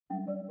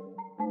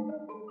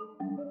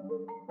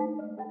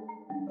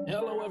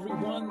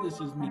everyone.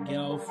 This is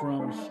Miguel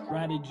from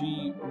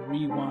Strategy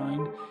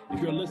Rewind. If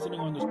you're listening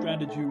on the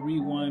Strategy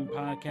Rewind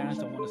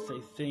podcast, I want to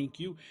say thank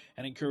you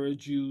and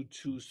encourage you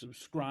to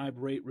subscribe,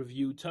 rate,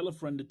 review, tell a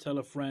friend to tell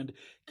a friend,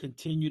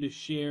 continue to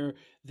share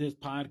this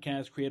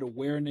podcast, create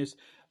awareness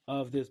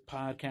of this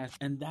podcast,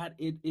 and that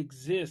it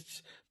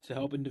exists to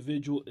help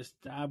individuals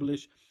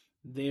establish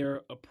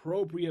their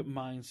appropriate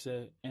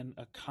mindset and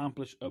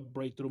accomplish a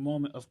breakthrough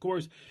moment. Of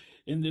course,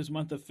 in this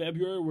month of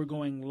February, we're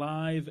going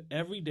live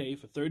every day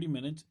for 30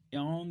 minutes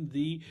on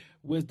the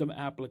Wisdom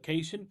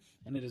application,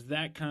 and it is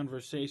that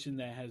conversation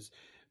that has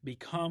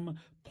become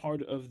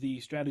part of the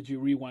Strategy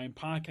Rewind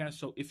podcast.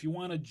 So if you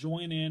want to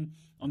join in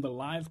on the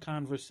live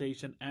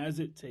conversation as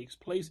it takes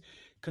place,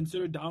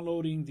 consider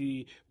downloading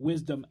the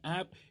Wisdom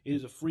app. It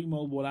is a free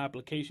mobile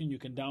application you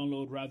can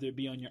download, rather it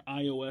be on your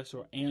iOS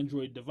or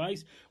Android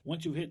device.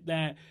 Once you've hit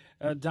that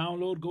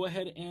download, go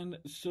ahead and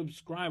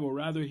subscribe, or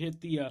rather hit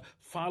the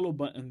follow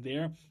button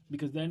there,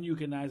 because then you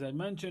can, as I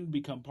mentioned,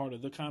 become part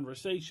of the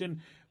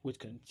conversation, which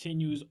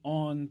continues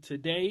on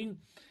today.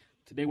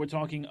 Today we're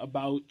talking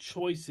about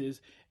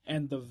choices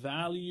and the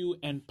value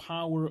and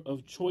power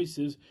of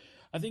choices.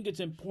 I think it's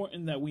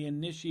important that we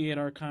initiate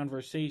our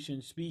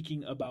conversation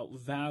speaking about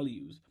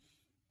values.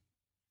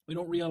 We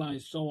don't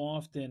realize so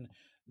often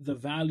the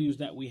values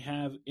that we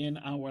have in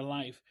our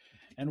life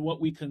and what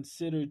we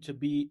consider to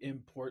be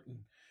important.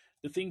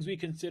 The things we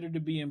consider to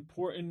be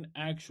important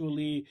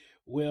actually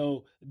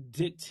will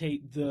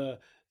dictate the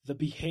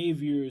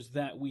behaviors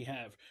that we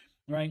have,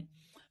 right?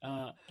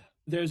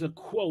 There's a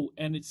quote,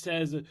 and it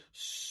says,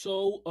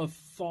 sow a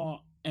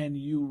thought and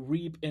you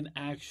reap an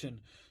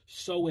action.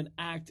 Sow an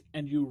act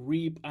and you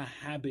reap a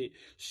habit.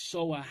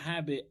 Sow a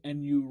habit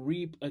and you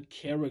reap a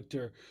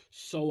character.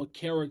 Sow a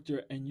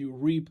character and you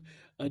reap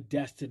a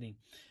destiny.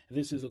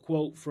 This is a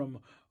quote from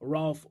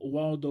Ralph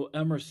Waldo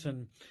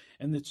Emerson.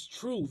 And it's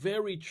true,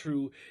 very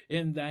true,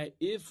 in that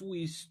if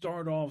we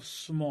start off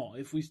small,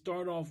 if we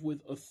start off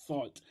with a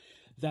thought,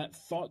 that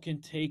thought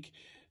can take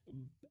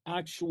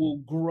actual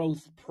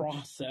growth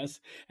process,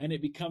 and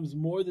it becomes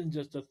more than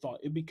just a thought.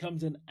 It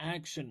becomes an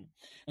action.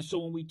 And so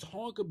when we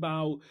talk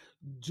about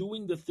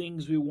doing the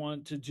things we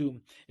want to do,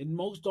 it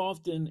most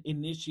often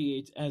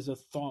initiates as a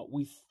thought.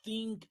 We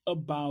think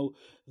about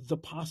the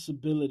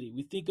possibility,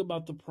 we think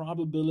about the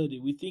probability,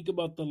 we think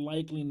about the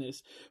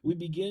likeliness, we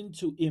begin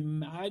to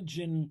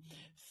imagine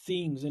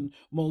things, and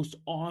most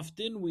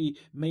often we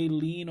may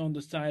lean on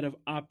the side of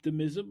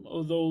optimism,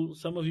 although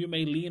some of you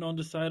may lean on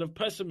the side of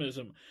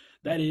pessimism.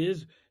 That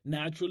is,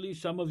 naturally,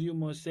 some of you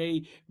may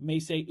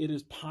say it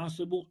is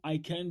possible, I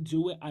can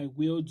do it, I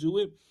will do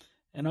it.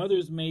 And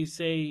others may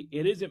say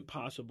it isn't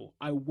possible,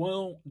 I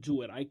won't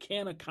do it, I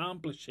can't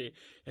accomplish it.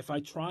 If I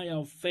try,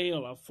 I'll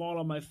fail, I'll fall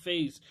on my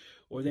face.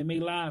 Or they may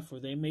laugh,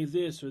 or they may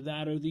this or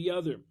that or the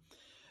other.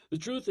 The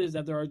truth is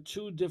that there are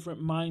two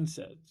different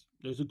mindsets.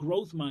 There's a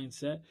growth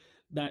mindset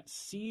that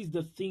sees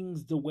the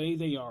things the way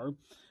they are,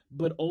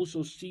 but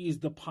also sees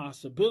the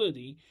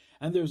possibility.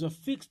 And there's a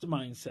fixed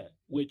mindset,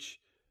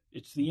 which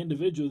it's the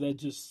individual that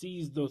just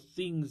sees the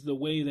things the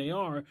way they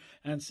are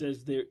and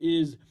says there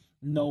is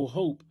no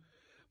hope.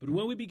 But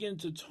when we begin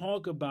to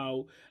talk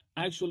about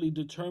actually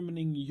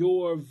determining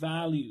your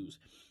values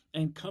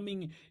and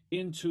coming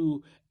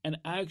into an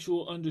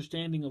actual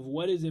understanding of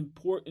what is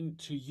important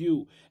to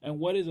you and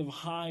what is of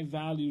high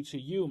value to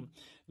you,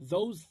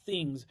 those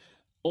things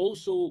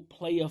also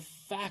play a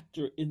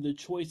factor in the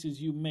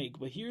choices you make.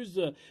 But here's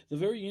the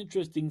very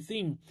interesting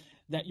thing,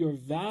 that your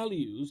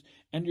values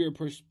and your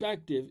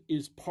perspective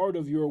is part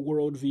of your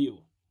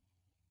worldview.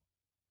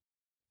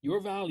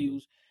 Your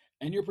values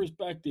and your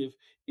perspective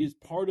is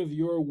part of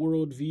your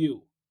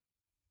worldview.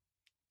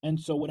 And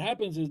so what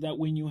happens is that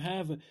when you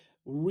have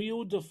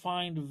real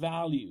defined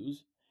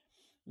values,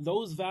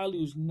 those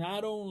values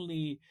not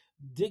only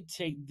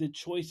dictate the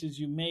choices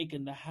you make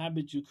and the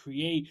habits you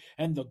create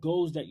and the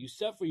goals that you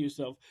set for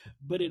yourself,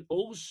 but it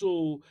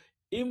also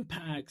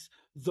impacts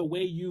the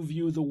way you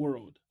view the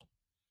world.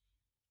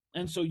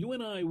 And so you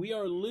and I, we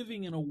are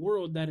living in a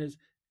world that is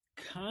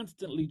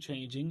constantly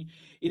changing.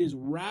 It is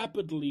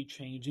rapidly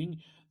changing.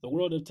 The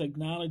world of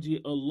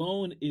technology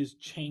alone is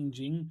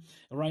changing.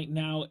 Right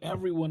now,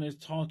 everyone is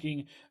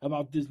talking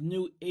about this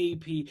new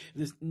AP,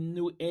 this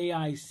new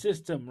AI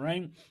system,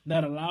 right?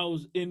 That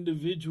allows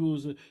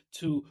individuals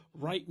to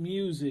write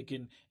music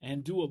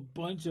and do a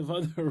bunch of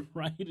other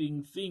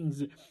writing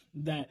things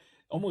that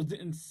almost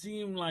didn't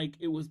seem like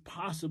it was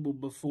possible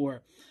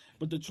before.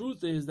 But the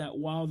truth is that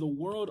while the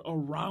world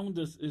around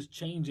us is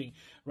changing,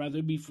 rather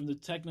it be from the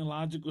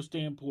technological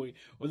standpoint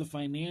or the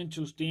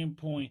financial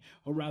standpoint,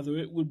 or rather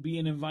it would be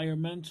an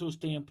environmental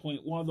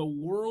standpoint, while the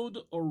world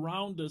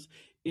around us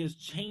is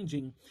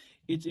changing,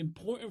 it's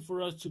important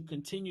for us to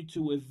continue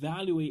to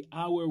evaluate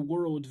our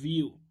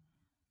worldview.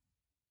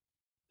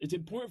 It's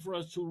important for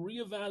us to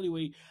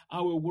reevaluate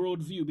our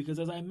worldview because,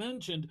 as I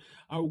mentioned,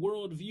 our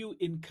worldview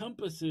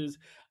encompasses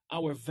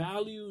our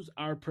values,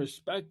 our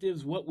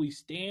perspectives, what we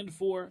stand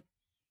for.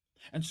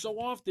 And so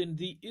often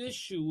the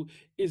issue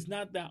is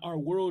not that our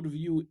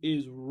worldview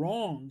is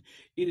wrong.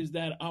 It is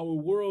that our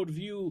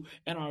worldview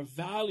and our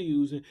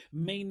values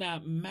may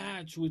not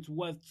match with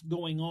what's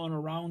going on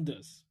around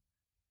us,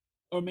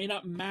 or may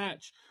not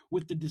match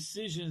with the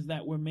decisions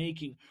that we're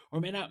making, or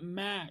may not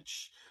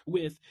match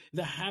with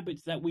the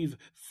habits that we've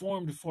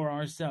formed for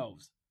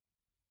ourselves.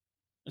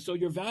 So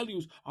your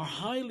values are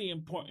highly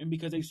important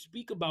because they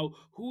speak about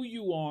who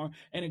you are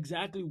and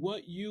exactly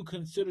what you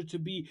consider to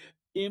be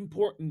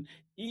important,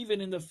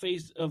 even in the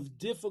face of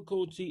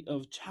difficulty,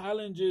 of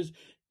challenges,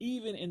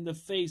 even in the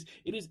face.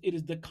 It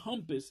is the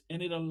compass,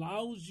 and it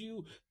allows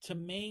you to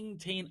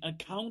maintain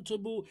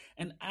accountable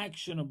and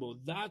actionable.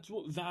 That's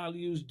what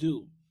values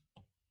do.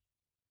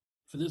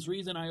 For this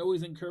reason, I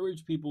always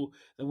encourage people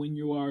that when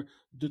you are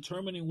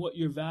determining what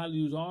your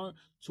values are,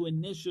 to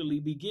initially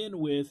begin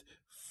with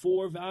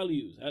 4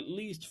 values, at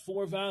least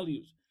 4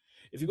 values.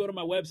 If you go to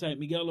my website,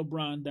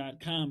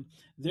 miguellebron.com,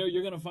 there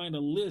you're going to find a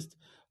list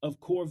of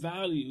core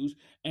values.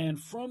 And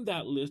from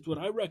that list, what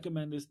I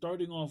recommend is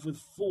starting off with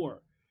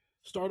 4.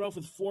 Start off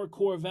with 4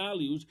 core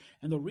values.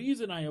 And the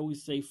reason I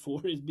always say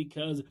 4 is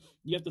because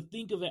you have to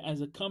think of it as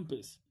a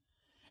compass.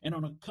 And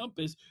on a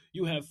compass,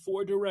 you have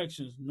 4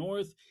 directions: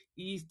 north,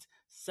 east,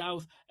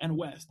 south, and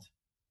west.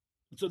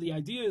 So the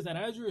idea is that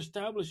as you're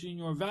establishing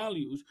your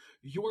values,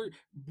 you're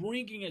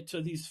bringing it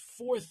to these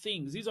 4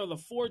 things. These are the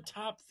 4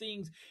 top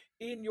things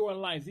in your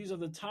life. These are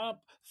the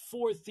top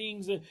 4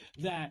 things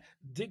that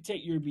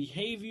dictate your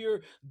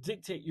behavior,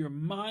 dictate your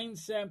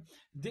mindset,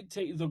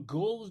 dictate the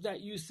goals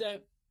that you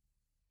set.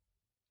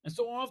 And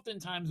so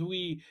oftentimes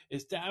we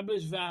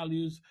establish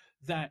values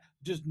that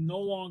just no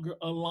longer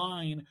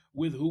align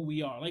with who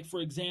we are. Like,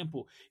 for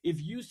example,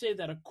 if you say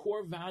that a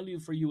core value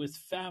for you is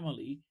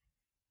family,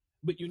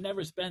 but you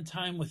never spend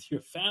time with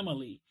your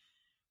family,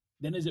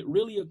 then is it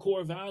really a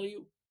core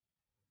value?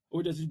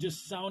 Or does it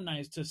just sound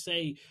nice to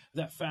say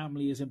that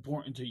family is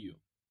important to you?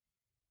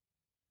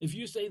 If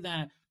you say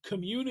that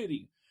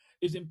community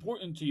is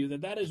important to you,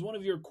 that is one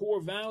of your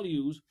core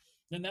values,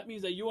 then that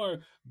means that you are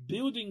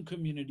building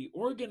community,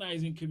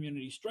 organizing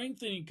community,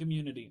 strengthening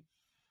community,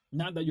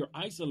 not that you're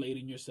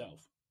isolating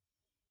yourself.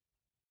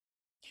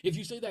 If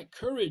you say that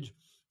courage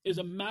is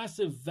a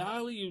massive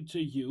value to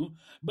you,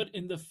 but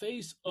in the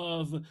face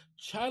of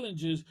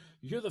challenges,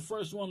 you're the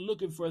first one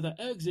looking for the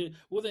exit,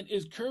 well, then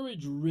is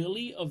courage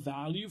really a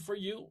value for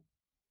you?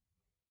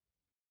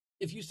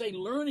 If you say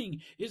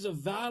learning is a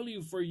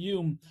value for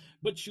you,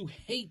 but you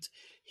hate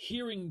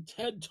hearing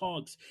TED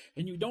Talks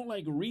and you don't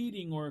like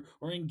reading or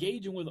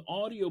engaging with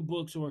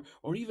audiobooks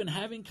or even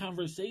having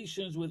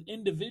conversations with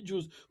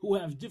individuals who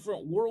have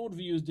different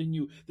worldviews than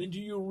you, then do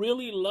you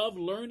really love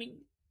learning?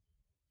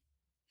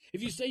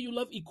 If you say you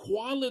love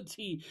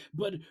equality,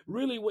 but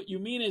really what you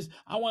mean is,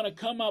 I want to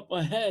come up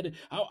ahead,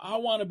 I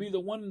want to be the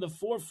one in the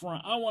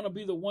forefront, I want to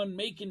be the one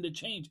making the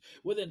change,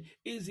 well, then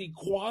is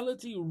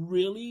equality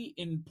really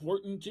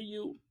important to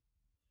you?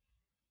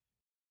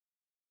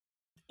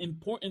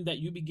 Important that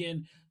you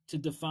begin to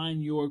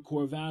define your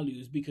core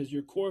values, because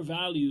your core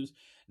values,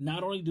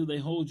 not only do they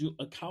hold you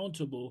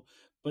accountable,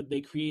 but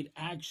they create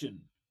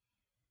action.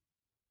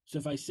 So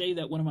if I say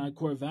that one of my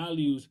core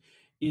values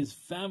is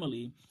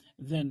family,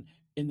 then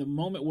in the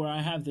moment where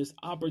I have this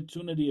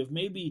opportunity of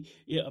maybe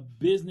a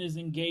business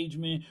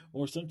engagement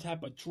or some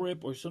type of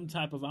trip or some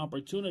type of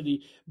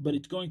opportunity, but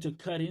it's going to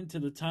cut into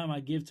the time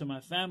I give to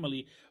my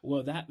family,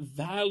 well, that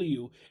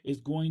value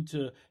is going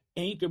to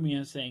anchor me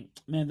in saying,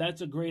 man, that's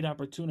a great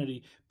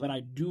opportunity, but I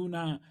do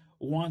not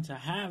want to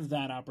have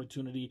that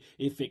opportunity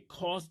if it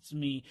costs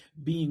me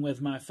being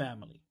with my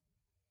family.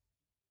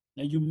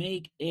 Now you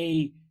make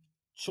a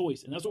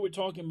choice, and that's what we're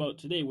talking about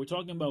today. We're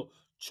talking about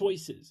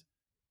choices.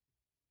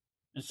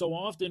 And so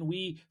often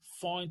we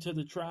fall into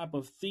the trap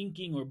of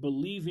thinking or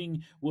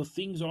believing, well,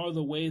 things are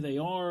the way they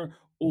are,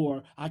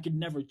 or I could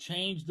never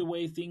change the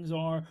way things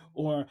are,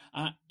 or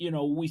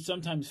we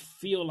sometimes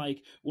feel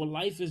like, well,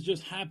 life is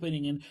just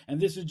happening and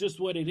this is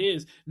just what it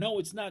is. No,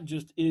 it's not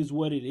just is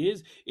what it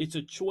is. It's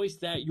a choice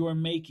that you're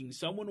making.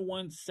 Someone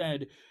once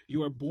said,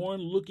 you are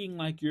born looking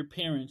like your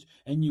parents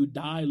and you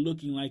die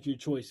looking like your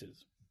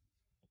choices.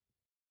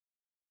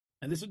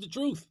 And this is the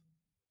truth.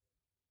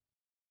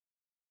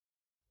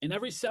 In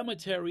every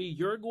cemetery,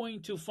 you're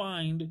going to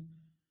find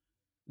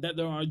that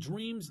there are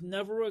dreams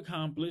never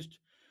accomplished.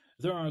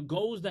 There are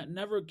goals that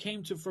never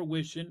came to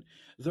fruition.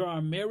 There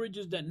are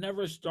marriages that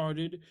never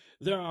started.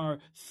 There are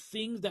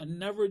things that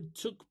never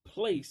took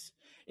place.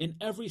 In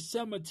every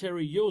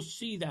cemetery, you'll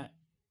see that.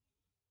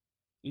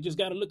 You just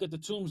got to look at the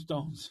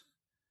tombstones.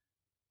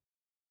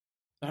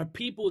 There are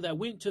people that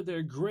went to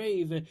their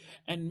grave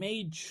and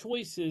made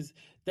choices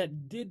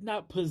that did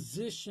not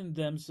position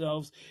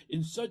themselves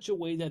in such a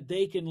way that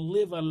they can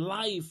live a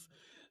life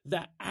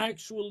that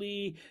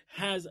actually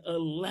has a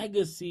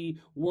legacy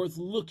worth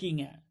looking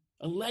at.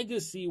 A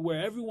legacy where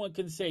everyone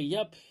can say,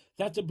 yep,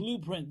 that's a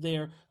blueprint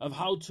there of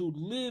how to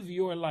live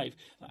your life.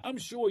 I'm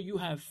sure you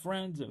have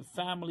friends and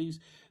families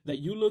that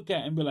you look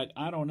at and be like,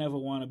 I don't ever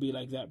want to be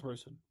like that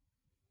person.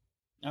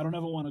 I don't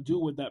ever want to do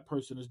what that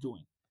person is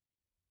doing.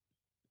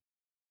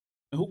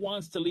 Who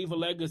wants to leave a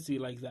legacy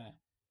like that?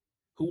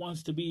 Who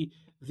wants to be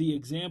the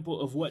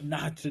example of what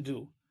not to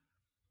do?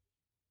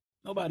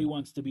 Nobody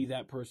wants to be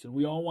that person.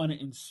 We all want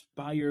to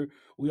inspire,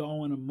 we all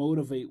want to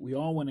motivate, we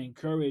all want to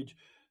encourage,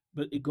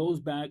 but it goes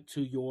back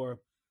to your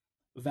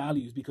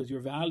values, because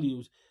your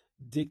values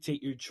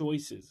dictate your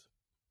choices.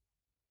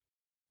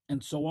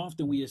 And so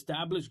often we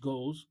establish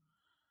goals,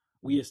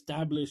 we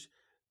establish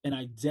an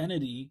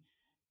identity,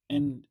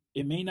 and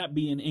it may not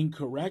be an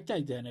incorrect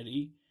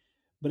identity,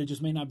 but it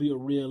just may not be a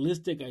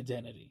realistic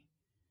identity.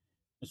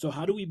 And so,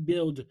 how do we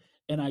build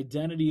an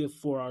identity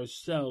for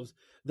ourselves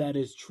that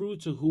is true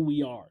to who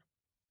we are?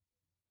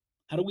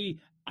 How do we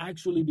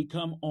actually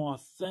become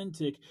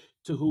authentic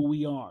to who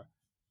we are?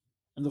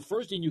 And the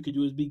first thing you can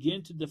do is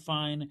begin to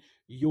define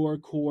your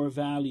core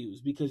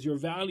values, because your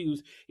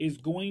values is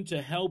going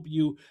to help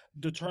you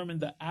determine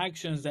the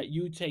actions that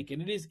you take.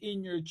 And it is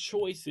in your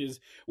choices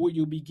where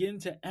you begin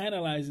to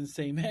analyze and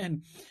say,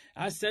 man,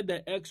 I said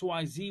that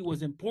XYZ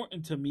was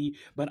important to me,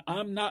 but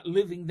I'm not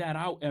living that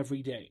out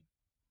every day.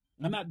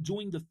 I'm not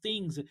doing the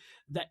things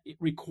that it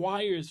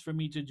requires for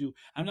me to do.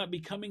 I'm not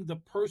becoming the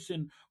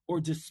person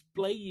or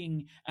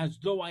displaying as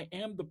though I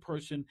am the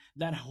person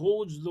that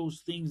holds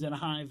those things in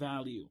high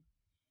value.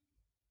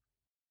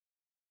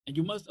 And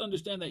you must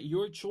understand that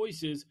your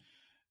choices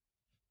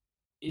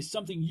is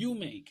something you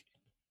make,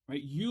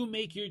 right? You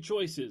make your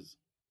choices.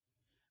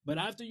 But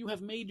after you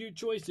have made your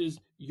choices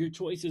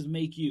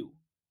make you.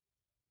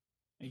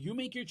 And you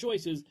make your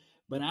choices,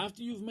 but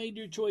after you've made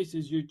your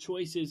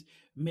choices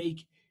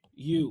make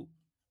you.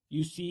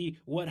 You see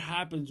what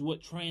happens,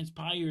 what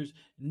transpires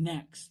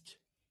next.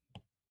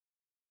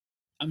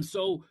 I'm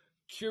so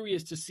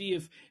curious to see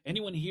if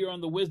anyone here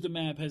on the Wisdom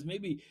app has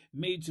maybe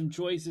made some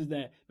choices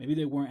that maybe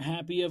they weren't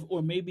happy of,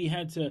 or maybe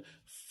had to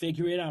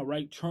figure it out,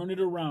 right? Turn it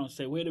around,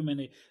 say, wait a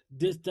minute,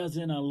 this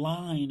doesn't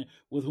align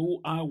with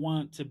who I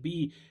want to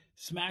be.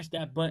 Smash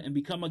that button,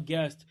 become a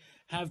guest,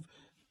 have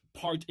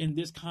part in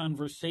this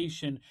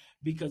conversation,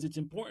 because it's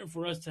important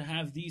for us to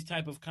have these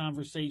type of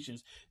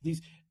conversations,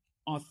 these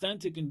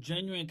authentic and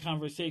genuine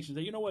conversations.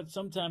 That, you know what,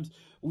 sometimes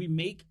we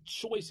make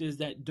choices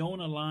that don't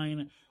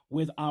align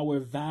with our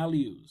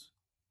values.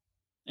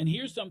 And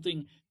here's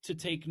something to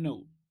take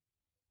note.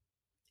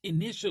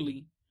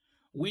 Initially,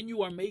 when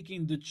you are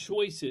making the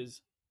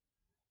choices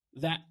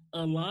that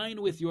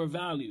align with your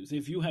values,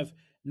 if you have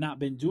not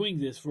been doing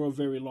this for a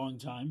very long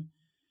time,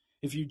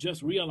 if you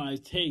just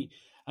realized, hey,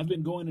 I've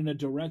been going in a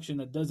direction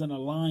that doesn't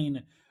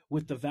align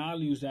with the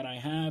values that I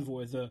have,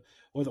 or the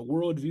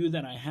worldview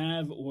that I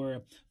have,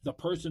 or the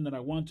person that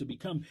I want to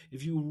become,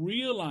 if you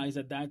realize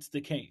that that's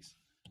the case,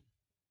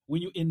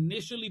 when you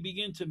initially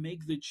begin to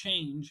make the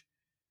change,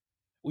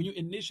 when you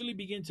initially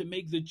begin to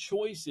make the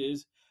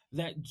choices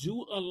that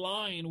do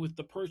align with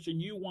the person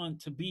you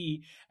want to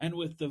be and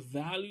with the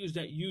values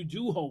that you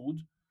do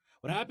hold,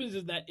 what happens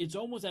is that it's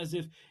almost as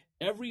if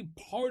every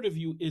part of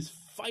you is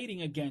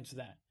fighting against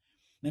that.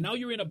 And now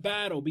you're in a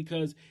battle,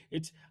 because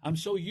I'm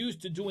so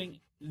used to doing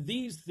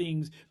these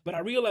things, but I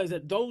realize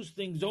that those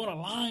things don't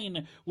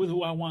align with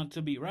who I want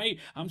to be, right?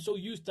 I'm so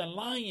used to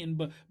lying,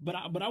 but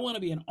I want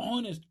to be an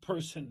honest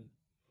person.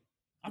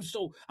 I'm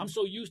so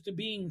used to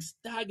being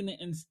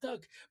stagnant and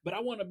stuck, but I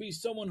want to be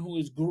someone who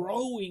is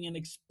growing and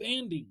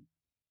expanding.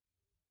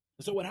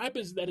 So what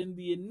happens is that in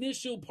the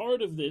initial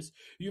part of this,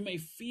 you may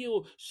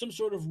feel some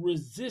sort of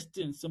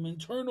resistance, some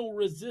internal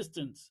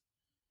resistance.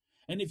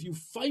 And if you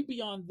fight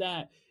beyond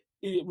that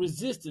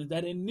resistance,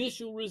 that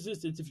initial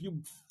resistance, if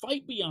you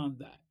fight beyond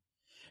that,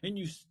 and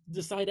you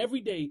decide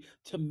every day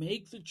to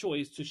make the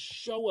choice, to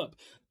show up,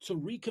 to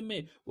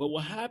recommit, what will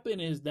happen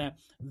is that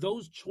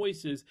those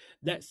choices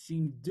that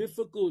seem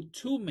difficult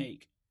to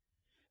make,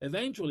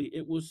 eventually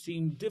it will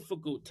seem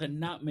difficult to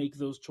not make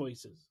those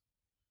choices.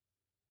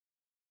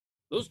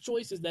 Those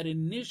choices that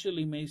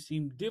initially may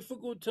seem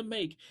difficult to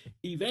make,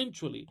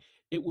 eventually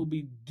it will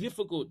be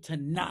difficult to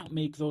not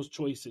make those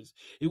choices.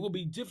 It will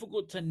be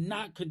difficult to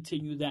not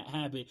continue that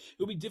habit. It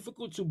will be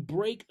difficult to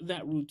break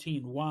that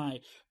routine. Why?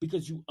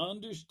 Because you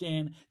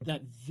understand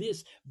that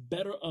this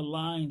better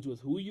aligns with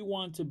who you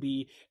want to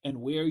be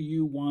and where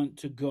you want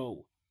to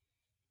go.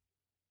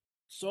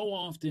 So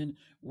often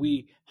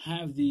we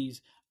have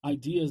these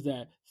ideas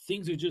that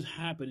things are just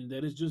happening,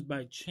 that it's just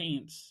by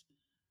chance.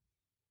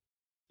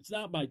 It's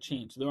not by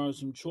chance. There are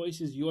some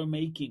choices you're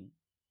making.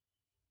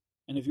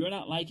 And if you're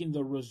not liking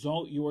the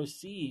result you're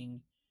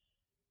seeing,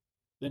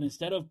 then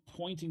instead of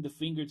pointing the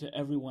finger to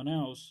everyone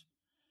else,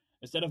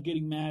 instead of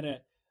getting mad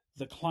at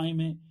the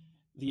climate,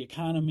 the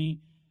economy,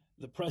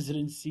 the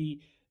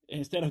presidency,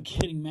 instead of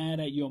getting mad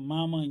at your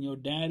mama and your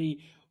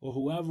daddy or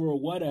whoever or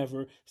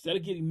whatever, instead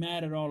of getting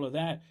mad at all of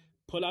that,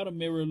 pull out a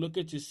mirror, look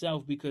at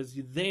yourself, because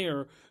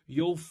there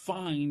you'll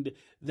find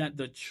that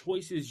the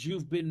choices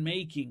you've been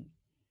making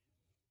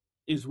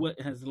is what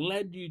has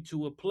led you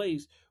to a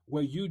place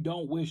where you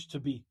don't wish to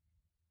be.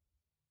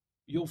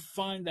 You'll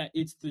find that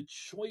it's the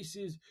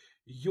choices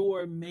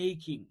you're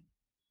making.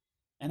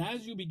 And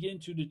as you begin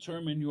to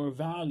determine your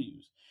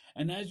values,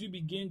 and as you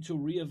begin to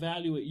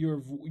reevaluate your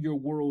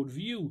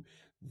worldview,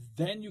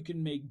 then you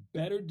can make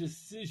better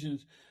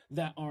decisions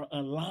that are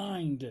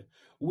aligned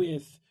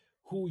with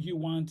who you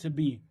want to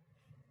be.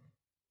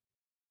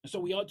 So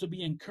we ought to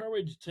be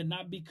encouraged to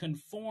not be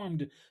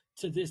conformed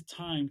to this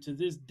time, to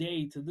this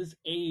day, to this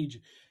age,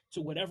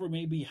 to whatever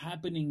may be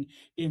happening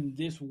in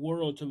this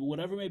world, to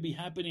whatever may be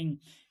happening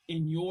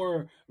in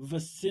your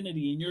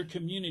vicinity, in your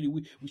community.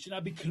 We should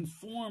not be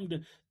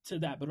conformed to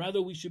that, but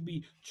rather we should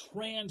be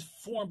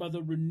transformed by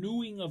the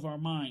renewing of our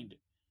mind.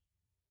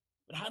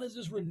 But how does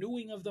this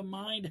renewing of the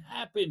mind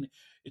happen?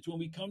 It's when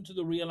we come to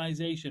the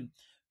realization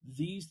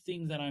these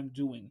things that I'm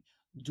doing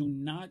do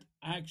not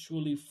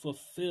actually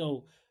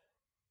fulfill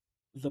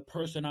the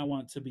person I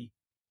want to be.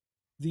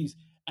 These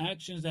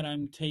actions that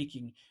I'm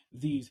taking,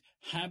 these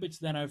habits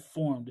that I've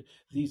formed,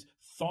 these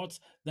thoughts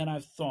that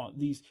I've thought,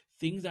 these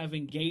things I've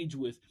engaged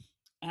with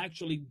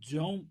actually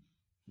don't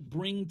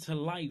bring to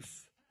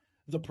life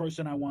the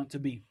person I want to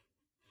be.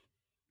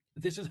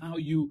 This is how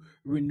you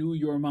renew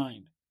your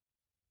mind.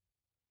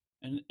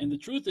 And the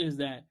truth is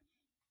that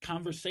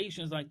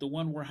conversations like the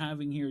one we're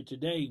having here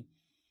today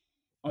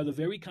are the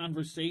very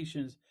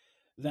conversations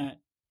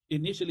that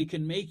initially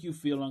can make you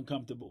feel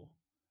uncomfortable.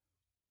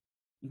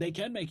 They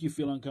can make you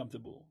feel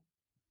uncomfortable.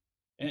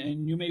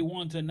 And you may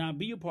want to not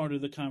be a part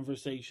of the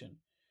conversation.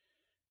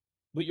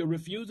 But your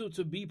refusal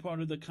to be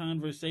part of the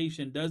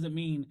conversation doesn't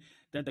mean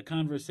that the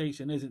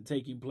conversation isn't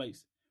taking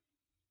place.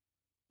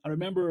 I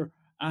remember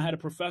I had a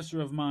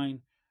professor of mine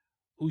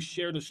who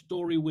shared a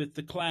story with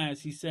the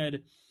class. He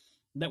said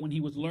that when he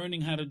was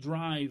learning how to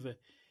drive,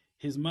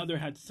 his mother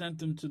had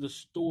sent him to the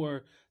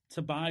store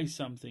to buy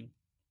something.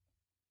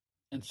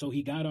 And so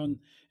he got on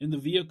in the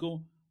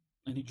vehicle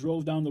and he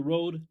drove down the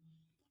road,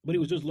 but he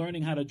was just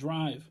learning how to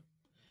drive.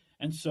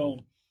 And so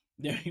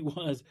there he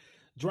was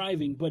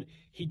driving, but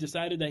he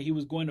decided that he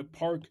was going to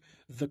park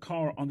the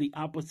car on the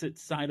opposite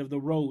side of the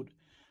road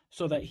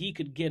so that he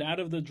could get out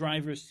of the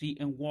driver's seat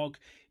and walk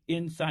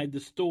inside the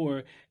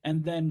store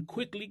and then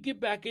quickly get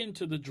back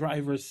into the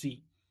driver's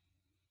seat.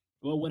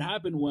 Well, what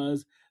happened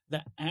was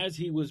that as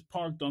he was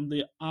parked on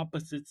the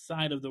opposite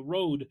side of the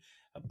road,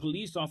 a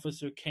police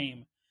officer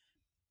came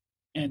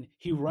and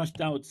he rushed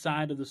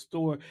outside of the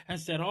store and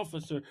said,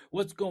 "Officer,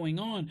 what's going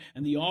on?"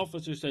 And the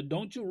officer said,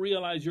 "Don't you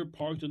realize you're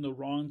parked on the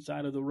wrong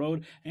side of the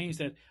road?" And he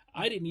said,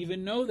 "I didn't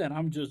even know that.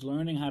 I'm just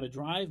learning how to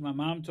drive. My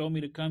mom told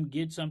me to come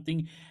get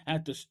something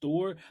at the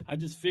store. I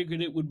just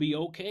figured it would be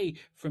okay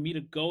for me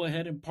to go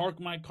ahead and park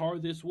my car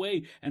this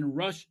way and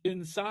rush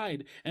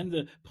inside." And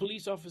the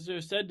police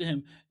officer said to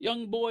him,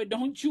 "Young boy,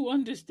 don't you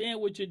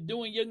understand what you're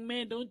doing? Young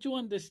man, don't you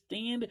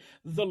understand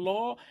the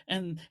law?"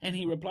 And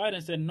he replied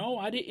and said, "No,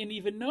 I didn't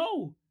even know."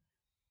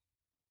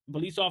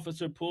 Police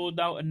officer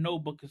pulled out a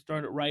notebook and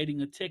started writing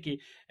a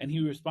ticket, and he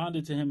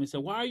responded to him and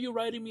said, "Why are you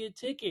writing me a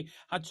ticket?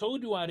 I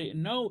told you I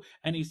didn't know."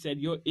 And he said,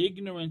 "Your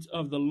ignorance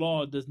of the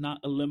law does not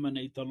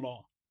eliminate the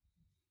law."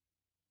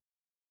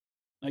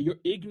 Now, your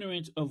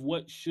ignorance of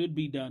what should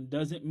be done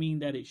doesn't mean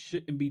that it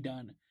shouldn't be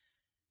done.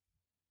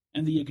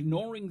 And the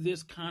ignoring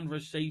this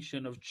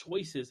conversation of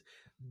choices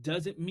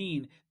doesn't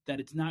mean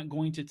that it's not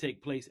going to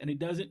take place. And it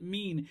doesn't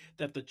mean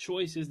that the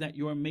choices that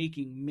you're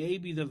making may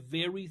be the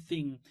very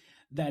thing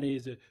that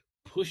is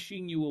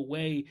pushing you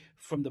away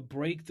from the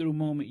breakthrough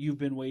moment you've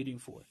been waiting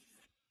for.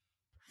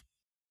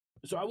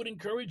 So I would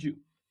encourage you.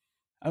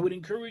 I would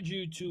encourage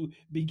you to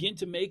begin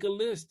to make a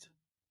list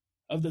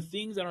of the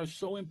things that are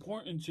so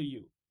important to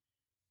you.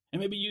 And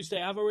maybe you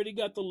say, "I've already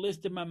got the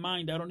list in my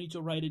mind. I don't need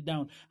to write it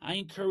down." I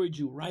encourage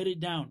you, write it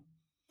down.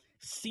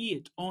 See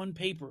it on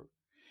paper.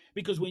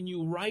 Because when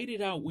you write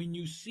it out, when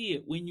you see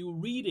it, when you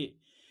read it,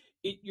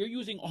 you're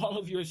using all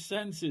of your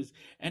senses,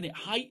 and it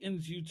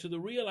heightens you to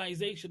the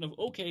realization of,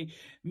 okay,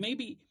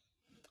 maybe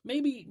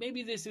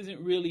this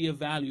isn't really a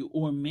value,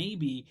 or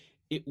maybe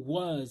it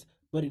was,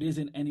 but it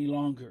isn't any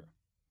longer.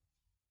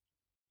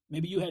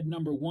 Maybe you had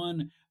number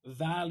one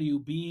value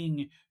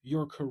being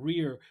your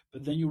career,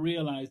 but then you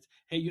realized,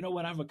 hey, you know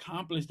what? I've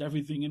accomplished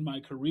everything in my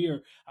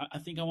career. I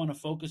think I want to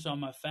focus on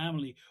my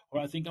family,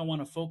 or I think I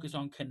want to focus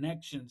on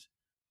connections.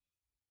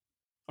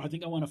 I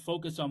think I want to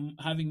focus on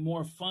having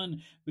more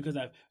fun because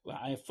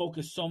I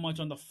focused so much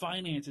on the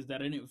finances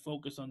that I didn't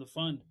focus on the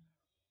fun.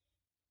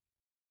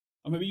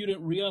 Or maybe you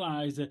didn't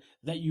realize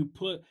that you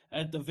put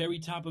at the very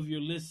top of your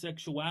list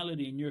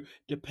sexuality and you're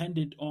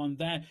dependent on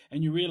that.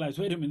 And you realize,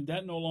 wait a minute,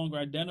 that no longer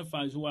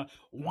identifies who I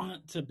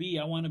want to be.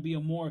 I want to be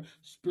a more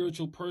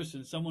spiritual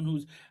person, someone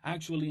who's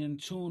actually in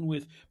tune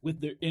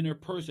with their inner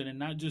person and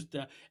not just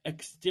the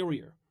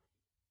exterior.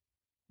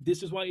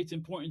 This is why it's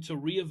important to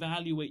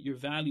reevaluate your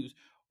values.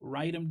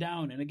 Write them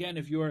down. And again,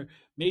 if you're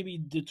maybe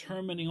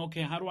determining,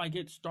 okay, how do I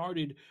get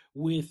started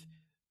with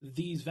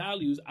these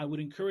values? I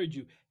would encourage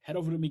you, head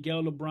over to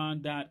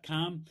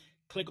miguellebron.com,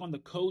 click on the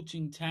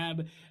coaching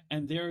tab,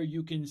 and there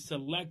you can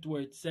select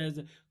where it says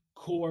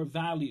core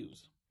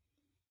values.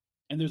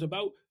 And there's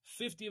about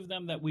 50 of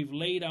them that we've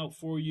laid out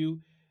for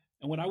you.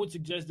 And what I would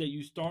suggest that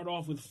you start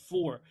off with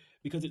 4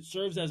 because it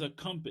serves as a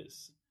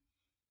compass.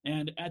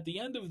 And at the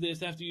end of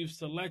this, after you've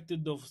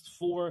selected those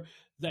four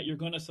that you're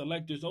going to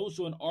select, there's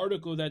also an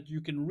article that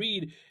you can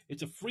read.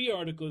 It's a free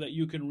article that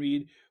you can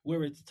read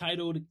where it's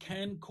titled,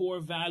 Can Core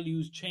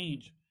Values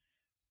Change?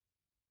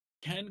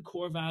 Can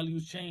core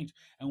values change?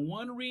 And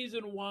one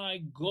reason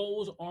why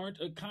goals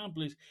aren't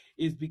accomplished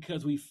is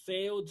because we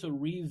fail to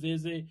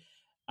revisit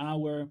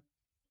our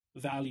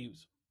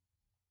values.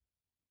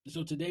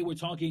 So today we're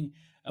talking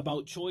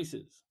about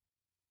choices.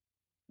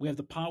 We have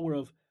the power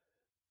of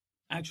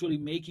actually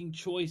making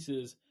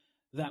choices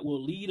that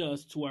will lead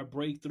us to our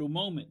breakthrough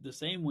moment. The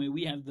same way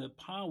we have the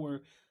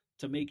power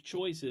to make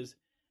choices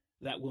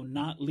that will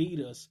not lead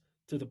us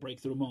to the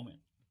breakthrough moment.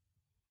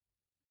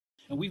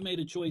 And we've made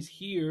a choice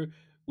here,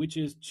 which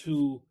is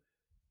to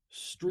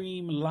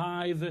stream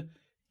live,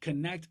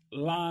 connect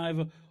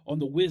live on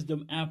the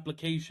Wisdom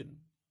application.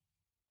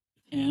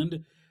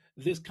 And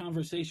this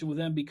conversation will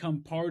then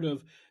become part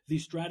of the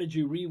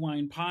Strategy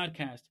Rewind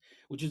podcast,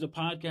 which is a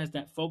podcast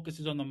that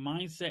focuses on the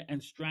mindset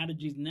and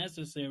strategies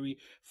necessary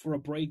for a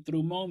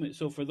breakthrough moment.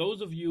 So for those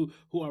of you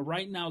who are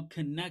right now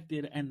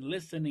connected and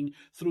listening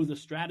through the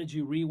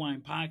Strategy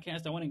Rewind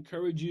podcast, I want to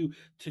encourage you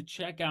to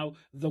check out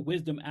the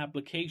Wisdom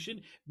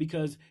application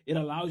because it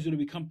allows you to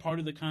become part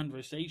of the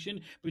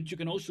conversation, but you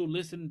can also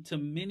listen to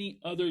many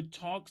other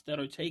talks that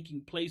are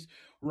taking place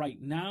right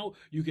now.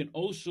 You can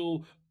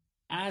also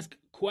ask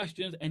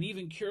questions and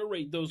even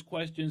curate those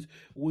questions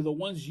with the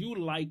ones you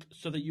like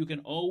so that you can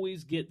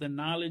always get the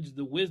knowledge,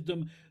 the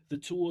wisdom, the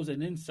tools,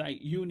 and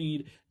insight you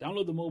need.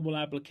 Download the mobile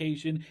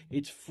application.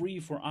 It's free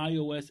for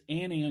iOS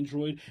and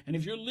Android. And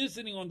if you're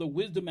listening on the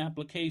Wisdom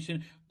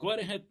application, go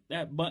ahead and hit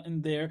that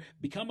button there.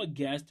 Become a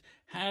guest.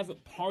 Have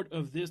part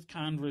of this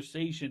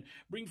conversation.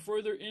 Bring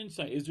further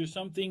insight. Is there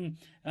something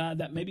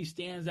that maybe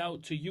stands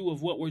out to you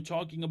of what we're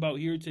talking about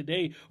here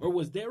today? Or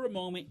was there a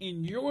moment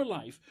in your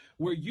life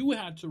where you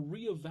had to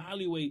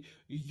reevaluate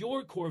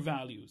your core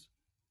values?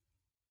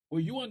 Where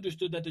you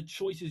understood that the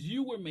choices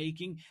you were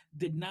making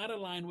did not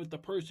align with the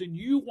person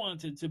you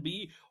wanted to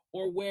be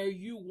or where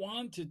you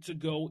wanted to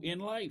go in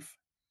life.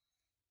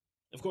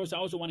 Of course, I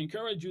also want to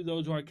encourage you,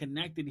 those who are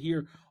connected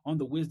here on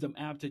the Wisdom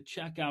app, to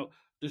check out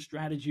the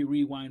Strategy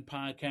Rewind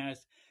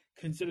podcast.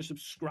 Consider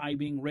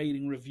subscribing,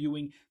 rating,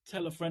 reviewing,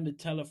 tell a friend to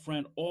tell a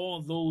friend,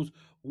 all those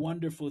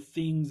wonderful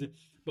things.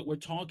 But we're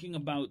talking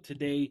about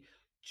today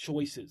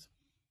choices.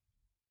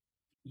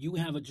 You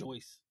have a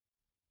choice,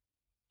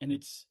 and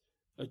it's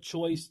a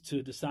choice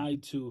to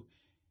decide to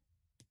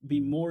be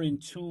more in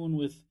tune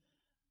with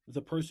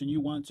the person you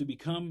want to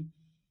become,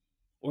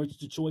 or it's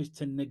the choice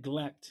to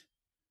neglect,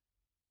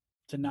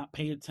 to not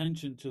pay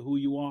attention to who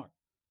you are.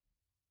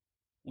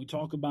 We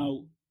talk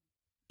about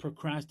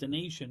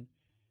procrastination.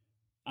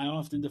 I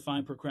often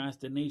define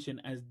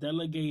procrastination as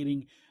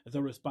delegating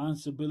the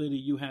responsibility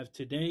you have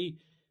today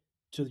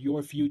to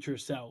your future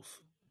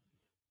self.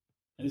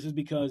 And this is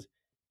because,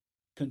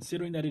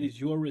 considering that it is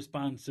your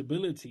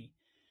responsibility,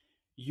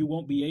 you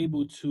won't be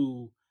able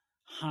to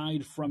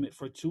hide from it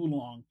for too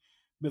long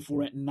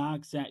before it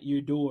knocks at your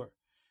door,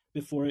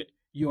 before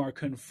you are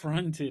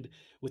confronted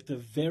with the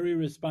very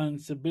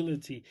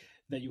responsibility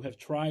that you have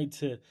tried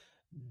to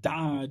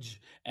dodge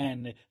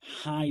and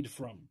hide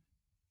from.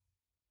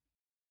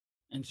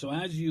 And so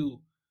as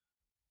you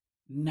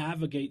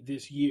navigate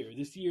this year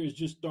is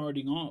just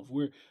starting off.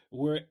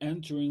 We're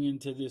entering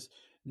into this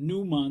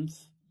new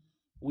month.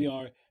 We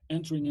are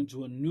entering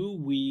into a new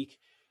week,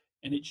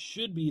 and it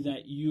should be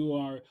that you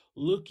are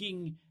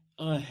looking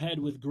ahead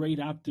with great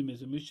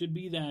optimism. It should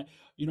be that,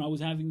 I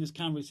was having this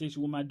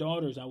conversation with my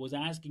daughters. I was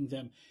asking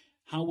them,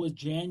 how was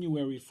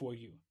January for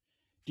you?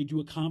 Did you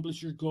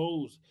accomplish your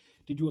goals?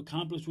 Did you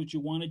accomplish what you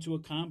wanted to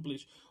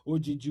accomplish? Or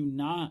did you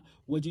not?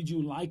 What did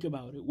you like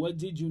about it? What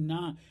did you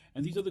not?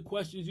 And these are the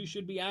questions you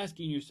should be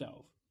asking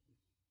yourself.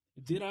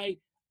 Did I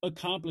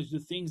accomplish the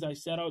things I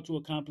set out to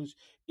accomplish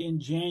in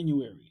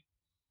January?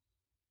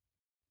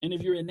 And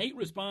if your innate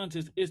response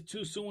is, it's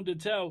too soon to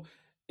tell,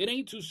 it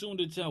ain't too soon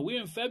to tell.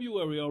 We're in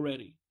February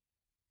already.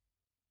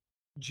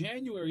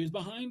 January is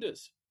behind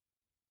us.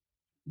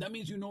 That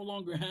means you no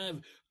longer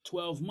have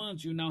 12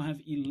 months. You now have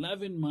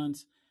 11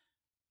 months.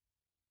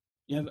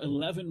 You have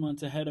 11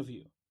 months ahead of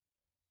you.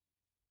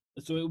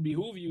 So it would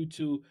behoove you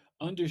to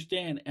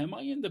understand, am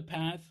I in the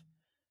path?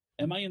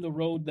 Am I in the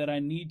road that I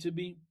need to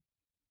be?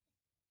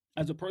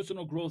 As a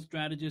personal growth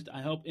strategist,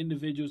 I help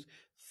individuals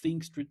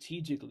think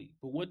strategically.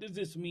 But what does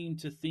this mean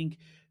to think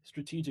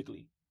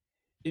strategically?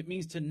 It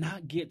means to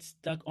not get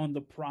stuck on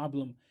the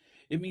problem.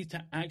 It means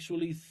to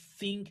actually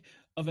think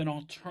of an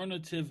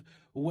alternative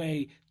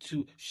way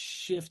to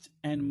shift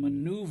and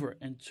maneuver.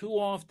 And too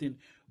often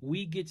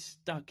we get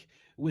stuck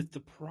with the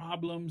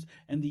problems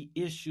and the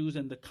issues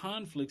and the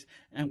conflicts,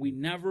 and we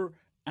never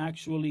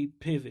actually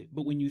pivot.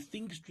 But when you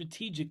think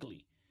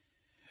strategically,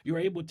 you're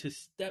able to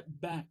step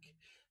back,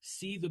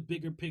 see the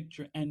bigger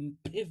picture, and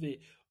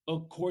pivot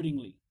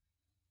accordingly.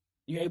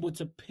 You're able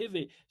to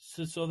pivot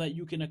so that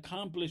you can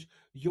accomplish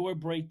your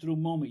breakthrough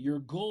moment. Your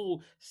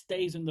goal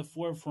stays in the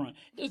forefront.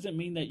 It doesn't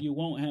mean that you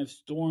won't have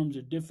storms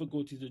or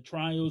difficulties or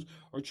trials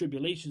or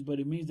tribulations, but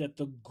it means that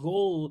the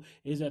goal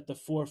is at the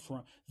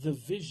forefront. The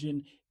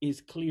vision is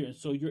clear. And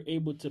so you're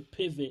able to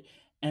pivot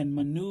and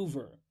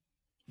maneuver.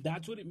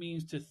 That's what it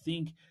means to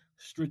think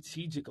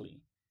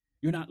strategically.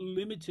 You're not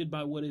limited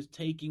by what is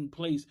taking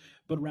place,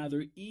 but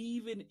rather,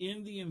 even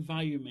in the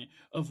environment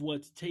of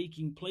what's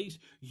taking place,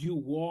 you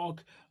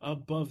walk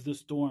above the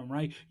storm,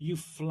 right? You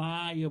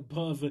fly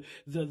above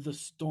the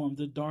storm,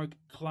 the dark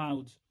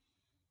clouds.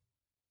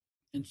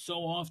 And so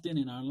often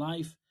in our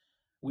life,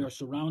 we are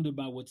surrounded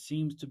by what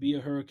seems to be a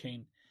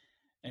hurricane,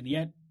 and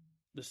yet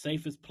the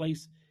safest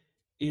place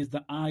is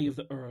the eye of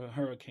the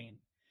hurricane.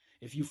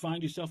 If you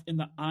find yourself in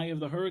the eye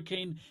of the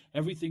hurricane,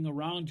 everything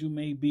around you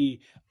may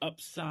be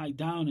upside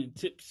down and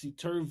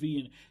tipsy-turvy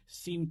and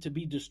seem to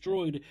be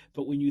destroyed.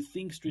 But when you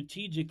think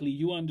strategically,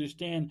 you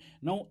understand,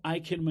 no,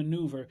 I can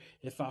maneuver.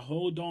 If I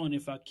hold on,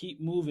 if I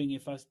keep moving,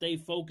 if I stay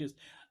focused,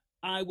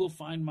 I will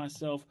find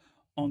myself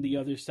on the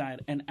other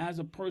side. And as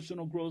a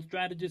personal growth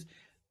strategist,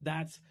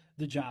 that's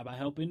the job. I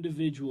help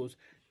individuals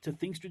to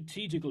think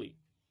strategically.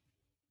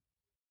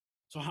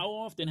 So how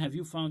often have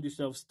you found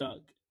yourself stuck?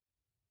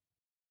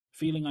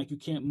 Feeling like you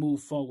can't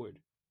move forward,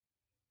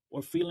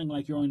 or feeling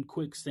like you're in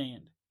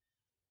quicksand,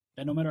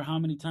 and no matter how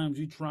many times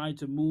you try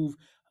to move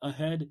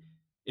ahead,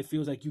 it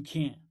feels like you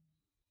can't.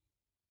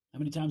 How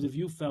many times have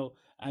you felt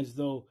as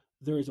though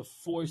there is a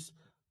force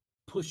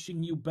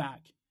pushing you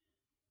back,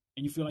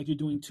 and you feel like you're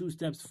doing 2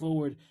 steps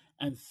forward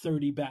and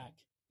 30 back?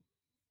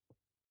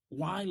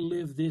 Why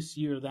live this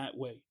year that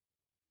way?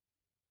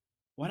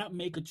 Why not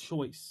make a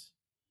choice?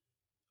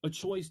 A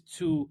choice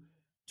to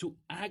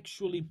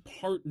actually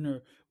partner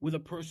with a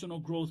personal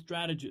growth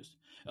strategist,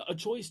 a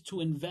choice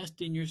to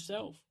invest in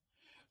yourself,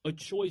 a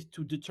choice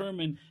to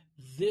determine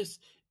this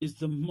is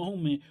the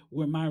moment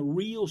where my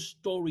real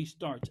story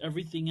starts.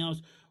 Everything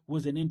else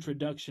was an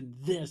introduction.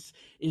 This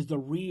is the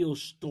real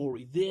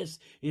story. This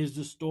is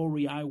the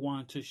story I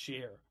want to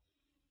share.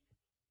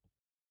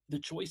 The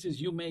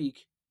choices you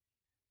make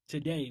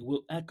today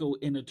will echo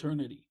in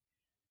eternity.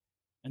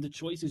 And the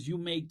choices you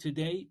make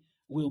today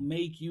will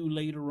make you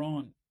later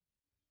on.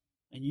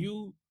 And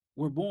you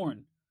were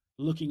born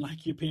looking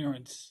like your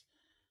parents,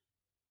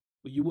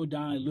 but you will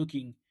die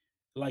looking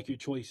like your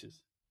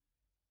choices.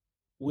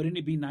 Wouldn't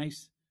it be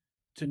nice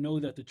to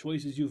know that the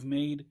choices you've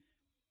made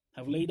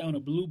have laid down a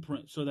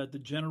blueprint so that the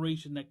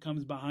generation that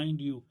comes behind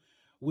you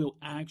will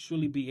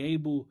actually be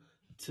able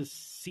to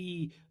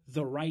see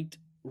the right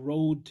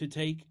road to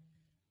take,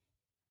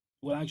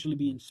 will actually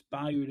be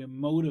inspired and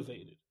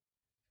motivated?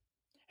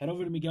 Head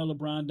over to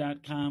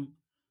MiguelLeBron.com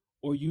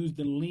or use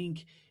the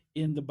link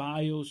in the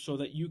bio so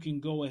that you can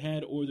go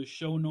ahead, or the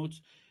show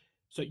notes,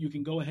 so you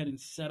can go ahead and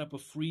set up a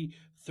free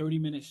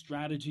 30-minute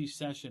strategy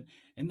session.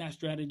 In that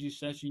strategy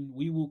session,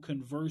 we will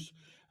converse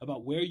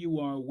about where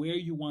you are, where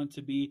you want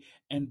to be,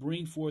 and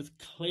bring forth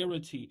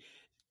clarity.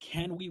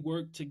 Can we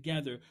work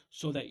together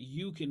so that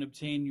you can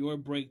obtain your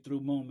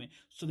breakthrough moment,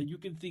 so that you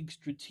can think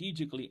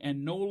strategically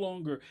and no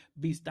longer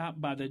be stopped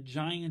by the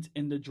giants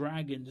and the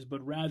dragons,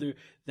 but rather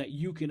that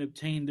you can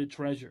obtain the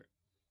treasure?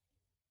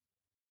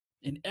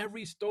 In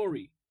every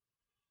story,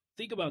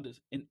 think about this.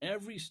 In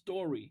every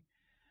story,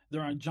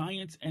 there are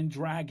giants and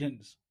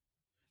dragons.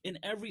 In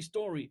every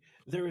story,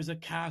 there is a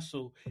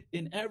castle.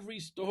 In every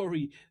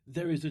story,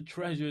 there is a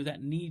treasure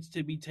that needs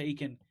to be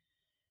taken.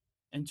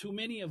 And too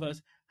many of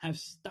us have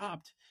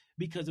stopped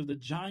because of the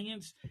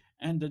giants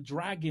and the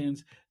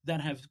dragons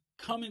that have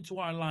come into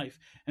our life.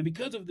 And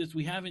because of this,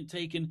 we haven't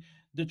taken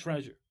the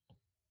treasure.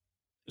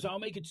 So I'll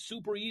make it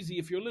super easy.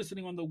 If you're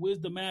listening on the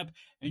Wisdom app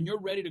and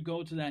you're ready to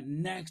go to that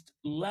next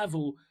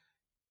level,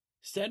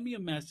 send me a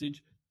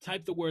message,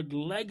 type the word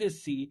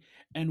legacy,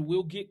 and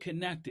we'll get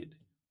connected.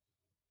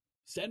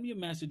 Send me a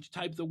message,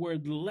 type the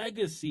word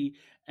legacy,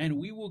 and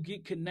we will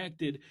get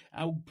connected.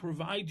 I'll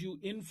provide you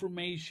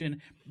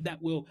information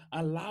that will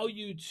allow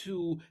you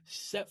to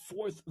set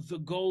forth the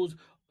goals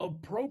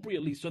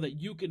appropriately so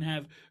that you can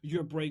have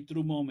your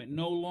breakthrough moment.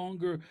 No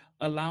longer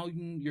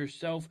allowing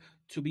yourself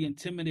to be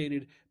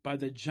intimidated by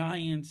the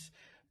giants,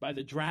 by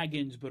the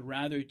dragons, but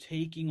rather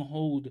taking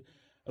hold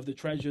of the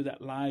treasure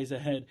that lies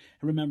ahead.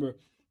 And remember,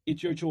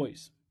 it's your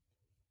choice.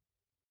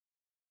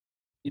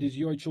 It is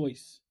your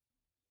choice.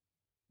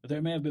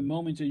 There may have been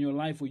moments in your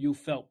life where you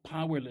felt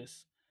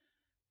powerless,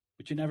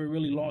 but you never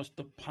really lost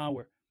the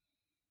power.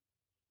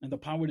 And the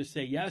power to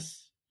say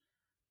yes,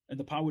 and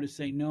the power to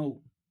say no.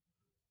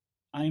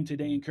 I am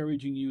today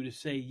encouraging you to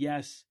say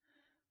yes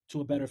to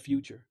a better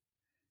future.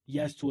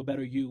 Yes to a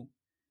better you.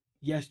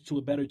 Yes to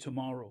a better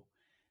tomorrow.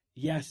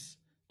 Yes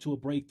to a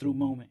breakthrough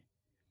moment.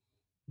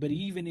 But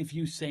even if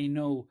you say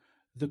no,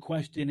 the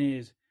question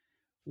is,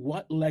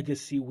 what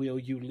legacy will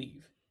you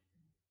leave?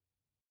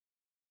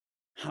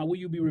 How will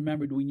you be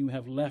remembered when you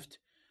have left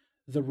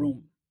the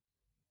room?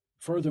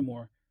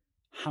 Furthermore,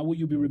 how will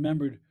you be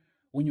remembered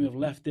when you have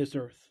left this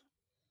earth?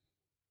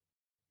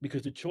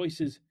 Because the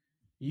choices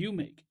you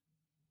make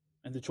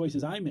and the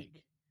choices I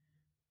make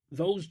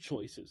those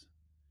choices,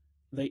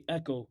 they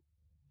echo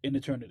in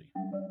eternity.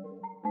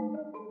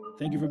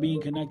 Thank you for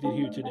being connected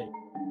here today.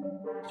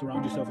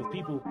 Surround yourself with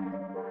people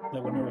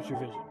that will nourish your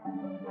vision.